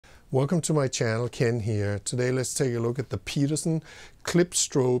Welcome to my channel, Ken here. Today let's take a look at the Peterson Clip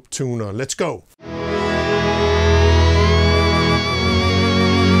Strobe Tuner. Let's go!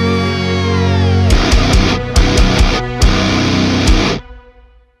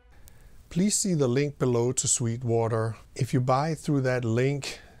 Please see the link below to Sweetwater. If you buy through that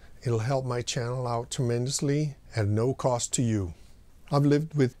link, it'll help my channel out tremendously at no cost to you. I've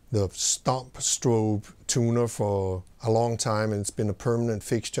lived with the Stomp Strobe tuner for a long time, and it's been a permanent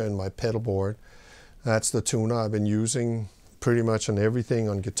fixture in my pedal board. That's the tuner I've been using pretty much on everything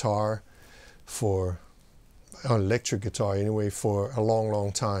on guitar, on electric guitar anyway, for a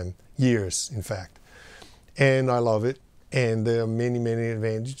long time, years in fact. And I love it, and there are many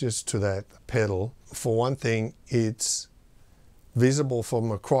advantages to that pedal. For one thing, it's visible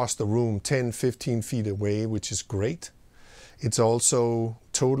from across the room 10-15 feet away, which is great. It's also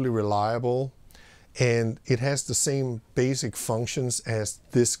totally reliable, and it has the same basic functions as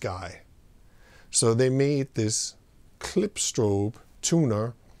this guy. So they made this clip strobe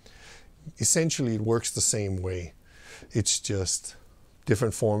tuner. Essentially it works the same way. It's just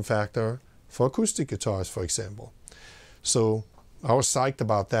different form factor for acoustic guitars, for example. So I was psyched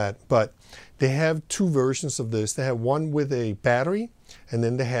about that, but they have two versions of this. They have one with a battery, and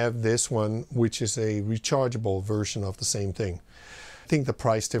then they have this one, which is a rechargeable version of the same thing. I think the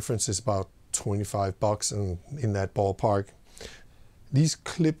price difference is about 25 bucks in that ballpark. These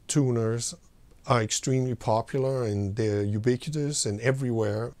clip tuners are extremely popular, and they're ubiquitous and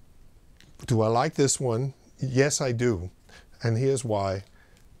everywhere. Do I like this one? Yes, I do. And here's why.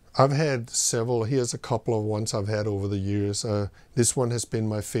 I've had several. Here's a couple of ones I've had over the years. This one has been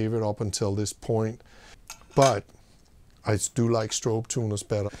my favorite up until this point, but I do like strobe tuners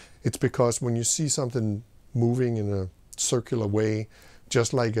better. It's because when you see something moving in a circular way,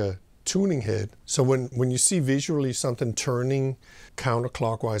 just like a tuning head, so when you see visually something turning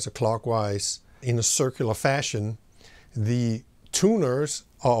counterclockwise or clockwise in a circular fashion, the tuners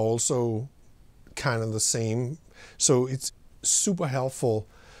are also kind of the same. So it's super helpful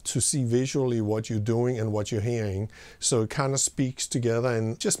to see visually what you're doing and what you're hearing. So it kind of speaks together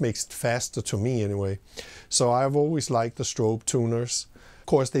and just makes it faster, to me anyway. So I've always liked the strobe tuners. Of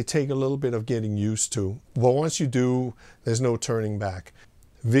course, they take a little bit of getting used to, but once you do, there's no turning back.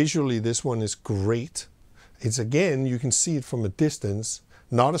 Visually, this one is great. It's, again, you can see it from a distance,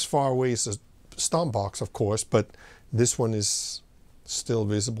 not as far away as a stomp box, of course, but this one is still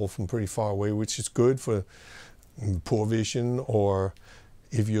visible from pretty far away, which is good for poor vision, or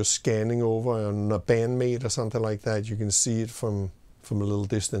if you're scanning over on a bandmate or something like that, you can see it from a little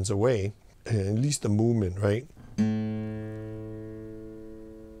distance away, at least the movement, right?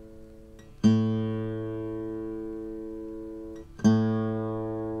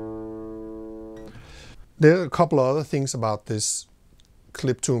 There are a couple of other things about this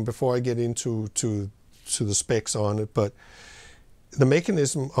clip tune before I get into the specs on it, but the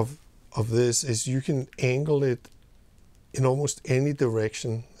mechanism of this is you can angle it in almost any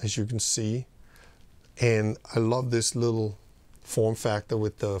direction, as you can see. And I love this little form factor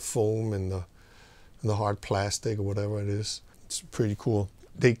with the foam and the hard plastic or whatever it is. It's pretty cool.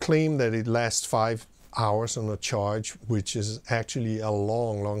 They claim that it lasts 5 hours on a charge, which is actually a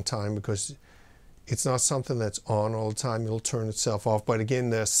long time, because it's not something that's on all the time. It'll turn itself off. But again,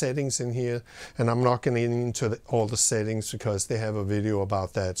 there are settings in here, and I'm not going to get into all the settings because they have a video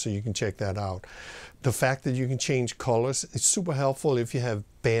about that, so you can check that out. The fact that you can change colors, it's super helpful if you have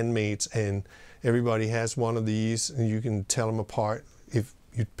bandmates and everybody has one of these, and you can tell them apart if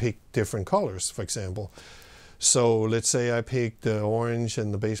you pick different colors, for example. So let's say I picked orange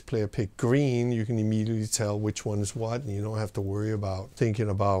and the bass player picked green, you can immediately tell which one is what, and you don't have to worry about thinking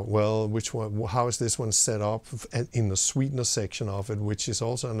about, well, which one, how is this one set up in the sweetener section of it, which is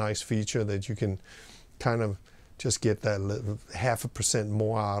also a nice feature that you can kind of just get that 0.5%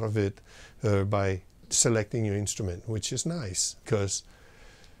 more out of it by selecting your instrument, which is nice, because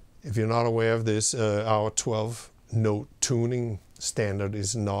if you're not aware of this, our 12-note tuning standard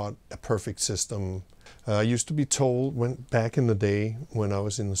is not a perfect system. I used to be told back in the day when I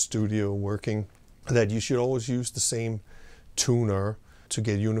was in the studio working that you should always use the same tuner to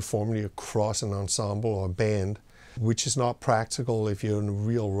get uniformity across an ensemble or a band, which is not practical if you're in a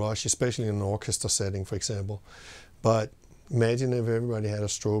real rush, especially in an orchestra setting, for example. But imagine if everybody had a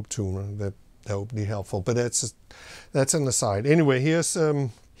strobe tuner. That would be helpful. But that's an aside. Anyway, here's the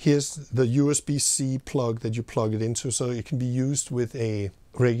USB-C plug that you plug it into, so it can be used with a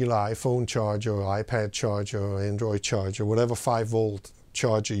regular iPhone charger or iPad charger or Android charger, whatever 5-volt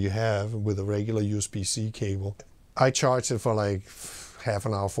charger you have with a regular USB-C cable. I charged it for like half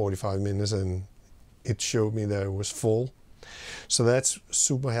an hour, 45 minutes, and it showed me that it was full. So that's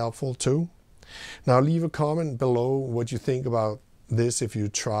super helpful too. Now leave a comment below what you think about this, if you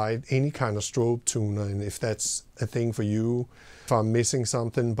tried any kind of strobe tuner and if that's a thing for you, if I'm missing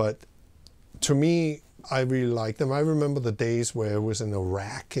something. But to me, I really like them. I remember the days where it was in a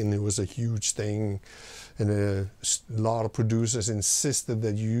rack and it was a huge thing, and a lot of producers insisted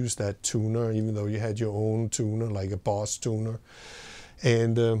that you use that tuner even though you had your own tuner, like a Boss tuner.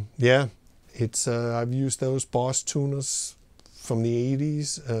 And yeah, it's I've used those Boss tuners from the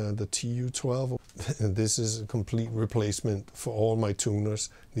 80s, the TU-12. This is a complete replacement for all my tuners,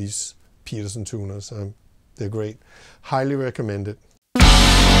 these Peterson tuners. They're great. Highly recommended.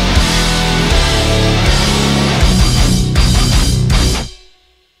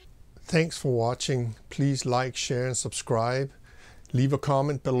 Thanks for watching. Please like, share, and subscribe. Leave a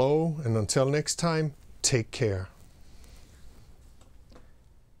comment below, and until next time, take care.